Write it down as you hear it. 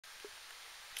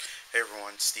Hey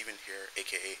everyone, Steven here,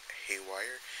 aka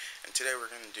Haywire, and today we're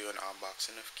going to do an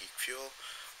unboxing of Geek Fuel.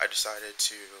 I decided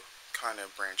to kind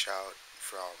of branch out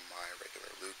from my regular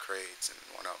loot crates and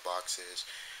one-up boxes,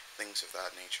 things of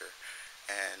that nature,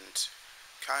 and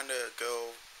kind of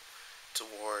go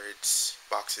towards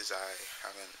boxes I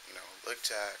haven't,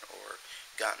 looked at or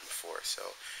gotten before.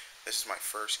 So this is my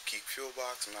first Geek Fuel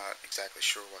box. I'm not exactly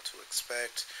sure what to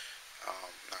expect.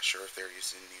 Not sure if they're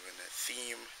using even a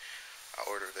theme. I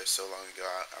ordered this so long ago,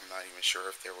 I'm not even sure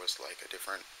if there was like a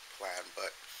different plan,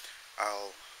 but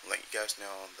I'll let you guys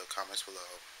know in the comments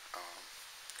below. Um,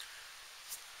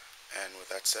 and with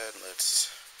that said,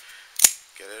 let's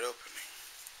get it opening.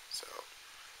 So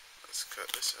let's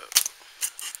cut this up.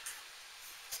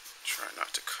 Try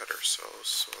not to cut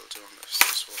ourselves while doing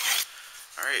this way.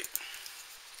 Alright.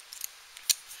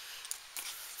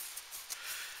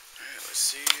 Alright, let's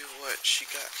see what she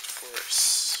got for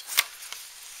us.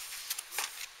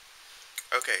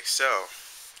 Okay, so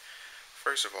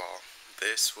first of all,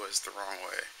 this was the wrong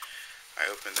way. I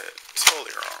opened it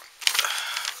totally wrong.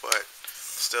 But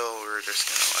still, we're just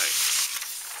gonna like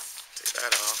take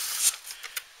that off.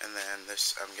 And then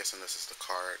this, I'm guessing this is the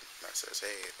card that says,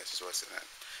 hey, this is what's in it.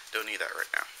 Don't need that right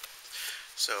now.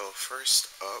 So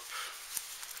first up,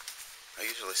 I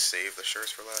usually save the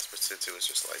shirts for last, but since it was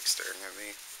just like staring at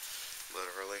me,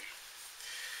 literally,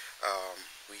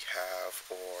 we have,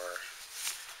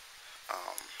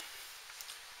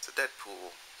 it's a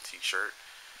Deadpool t-shirt,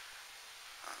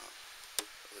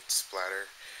 with splatter.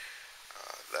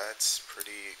 That's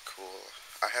pretty cool.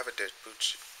 I have a Deadpool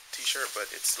t-shirt,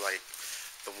 but it's like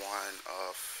the one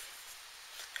of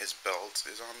his belt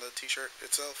is on the t-shirt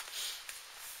itself.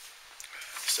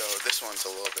 So this one's a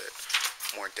little bit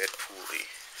more Deadpool-y.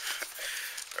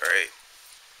 Alright.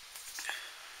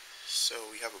 So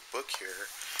we have a book here,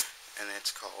 and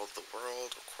it's called The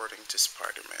World According to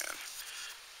Spider-Man.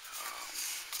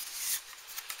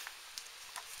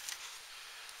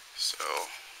 So,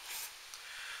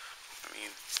 I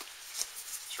mean,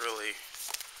 it's really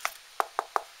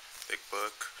big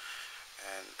book,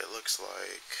 and it looks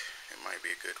like it might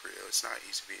be a good read. It's not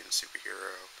easy being a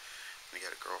superhero when you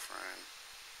got a girlfriend.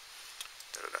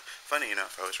 Funny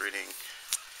enough, I was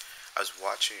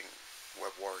watching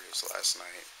Web Warriors last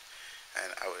night,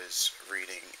 and I was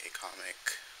reading a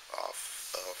comic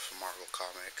off of Marvel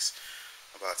Comics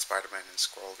about Spider-Man and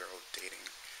Squirrel Girl dating.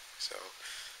 So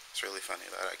it's really funny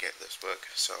that I get this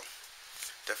book. So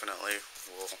definitely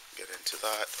we'll get into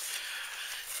that.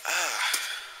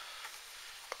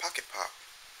 A pocket pop.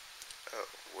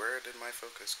 Oh, where did my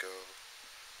focus go?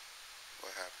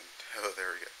 What happened? Oh,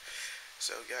 there we go.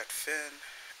 So we got Finn,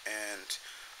 and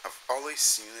I've always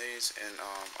seen these in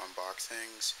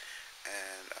unboxings,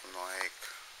 and I'm like,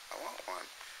 I want one.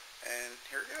 And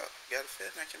here we go. Got a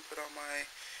Finn I can put on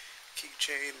my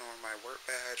keychain or my work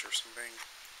badge or something.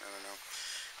 I don't know.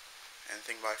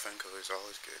 Anything by Funko is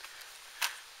always good.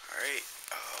 Alright,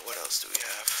 what else do we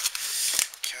have?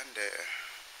 Candy.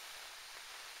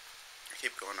 I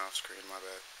keep going off screen, my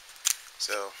bad.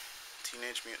 So,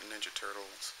 Teenage Mutant Ninja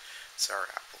Turtles, Sour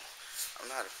Apple. I'm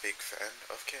not a big fan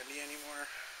of candy anymore.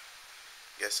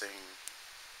 Guessing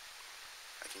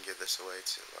I can give this away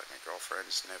to like my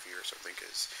girlfriend's nephew or something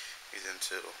because he's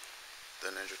into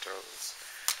the Ninja Turtles.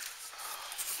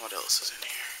 What else is in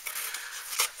here?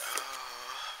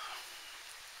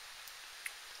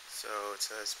 So it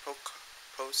says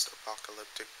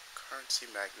post-apocalyptic currency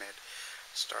magnet.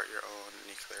 Start your own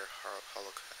nuclear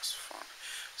holocaust fund.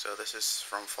 So this is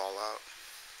from Fallout.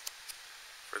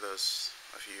 For those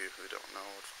of you who don't know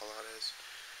what Fallout is.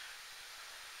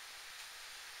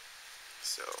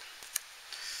 So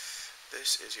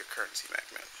this is your currency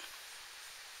magnet.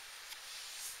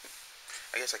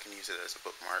 I guess I can use it as a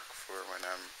bookmark for when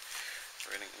I'm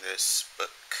reading this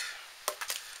book.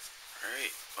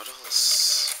 Alright, what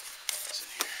else is in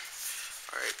here?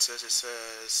 Alright, it says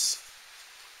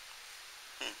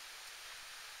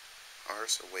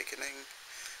Ars Awakening.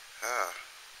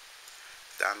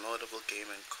 Downloadable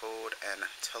gaming code and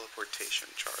teleportation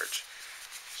charge.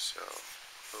 So,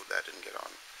 hope that didn't get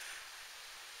on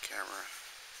camera.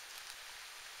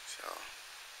 So,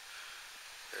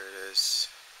 there it is.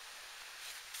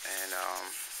 And,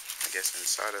 I guess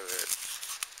inside of it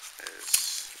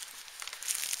is,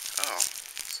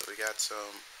 so we got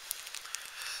some,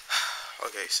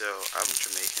 okay, so I'm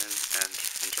Jamaican, and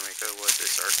in Jamaica,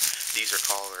 these are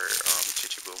called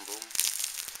chichi boom boom.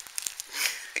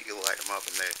 You light them up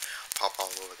and they pop all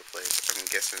over the place. I'm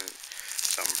guessing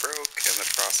some broke in the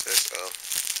process of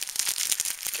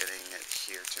getting it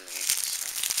here to me. So,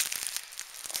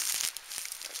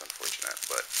 that's unfortunate,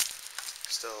 but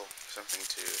still something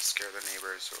to scare the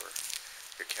neighbors or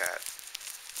your cat.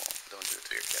 Well, don't do it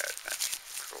to your cat. That's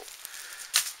cruel.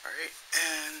 Alright,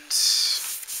 and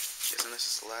guessing this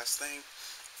is the last thing.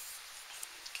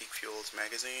 Geek Fuel's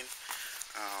magazine.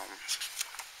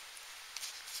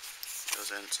 Goes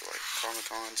into like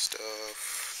Comic-Con stuff,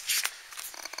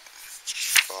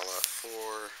 Fallout 4,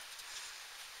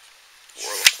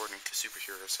 World According to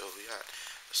Superheroes. So we got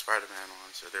the Spider-Man one.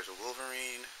 So there's a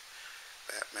Wolverine,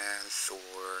 Batman,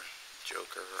 Thor,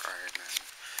 Joker, Iron Man.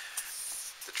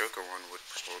 The Joker one would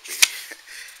probably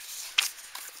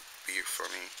be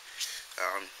funny.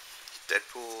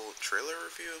 Deadpool trailer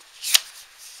review.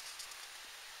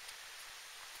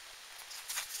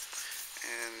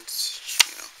 And,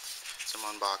 you know, some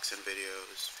unboxing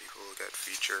videos. People got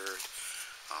featured.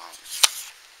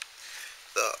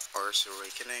 The Ars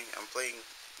Awakening. I'm playing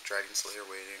Dragon Slayer,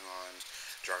 waiting on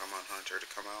Dragon Hunter to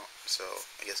come out. So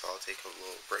I guess I'll take a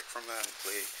little break from that and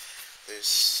play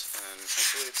this. And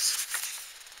hopefully it's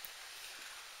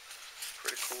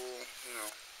pretty cool, you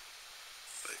know.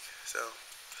 Like, so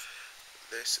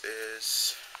this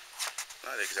is,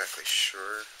 not exactly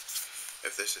sure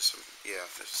if this is some, yeah,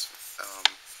 this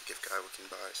gift guide we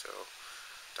can buy. So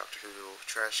Doctor Who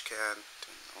trash can.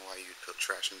 Don't know why you'd put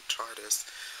trash in the TARDIS.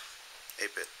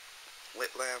 8-bit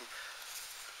lit lamp.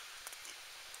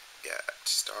 Got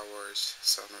Star Wars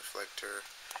sun reflector.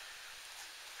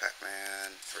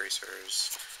 Pac-Man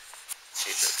racers.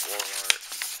 8-bit wall art.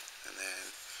 And then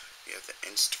we have the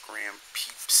Instagram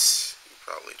peeps. You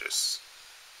probably just,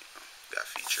 you know, got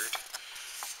featured.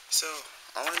 So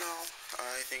all in all,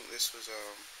 I think this was a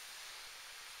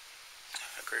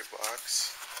great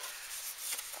box.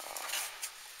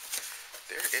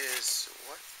 There is,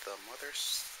 what the mother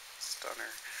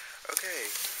stunner.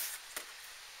 Okay,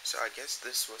 so I guess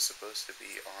this was supposed to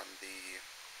be on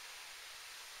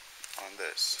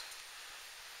this.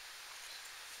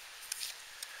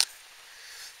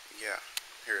 Yeah,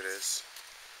 here it is.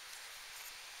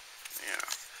 Yeah,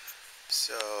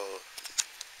 so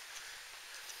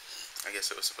I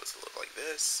guess it was supposed to look like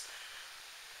this.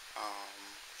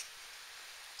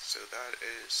 So that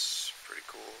is pretty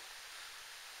cool.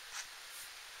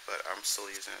 But I'm still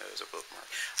using it as a bookmark.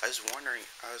 I was wondering,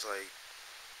 I was like,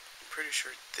 I'm pretty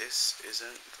sure this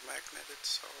isn't the magnet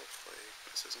itself. Like,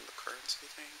 this isn't the currency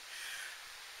thing.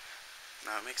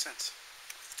 Now it makes sense.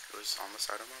 It was on the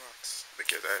side of my box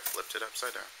because I flipped it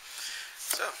upside down.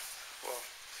 So, well,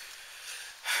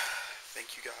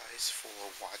 thank you guys for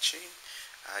watching.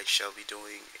 I shall be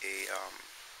doing a,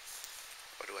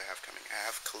 what do I have coming? I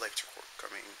have Collector Corp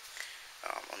coming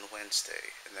on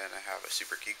Wednesday, and then I have a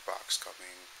Super Geek Box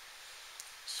coming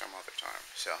some other time.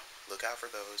 So look out for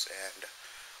those, and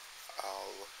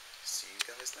I'll see you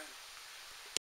guys then.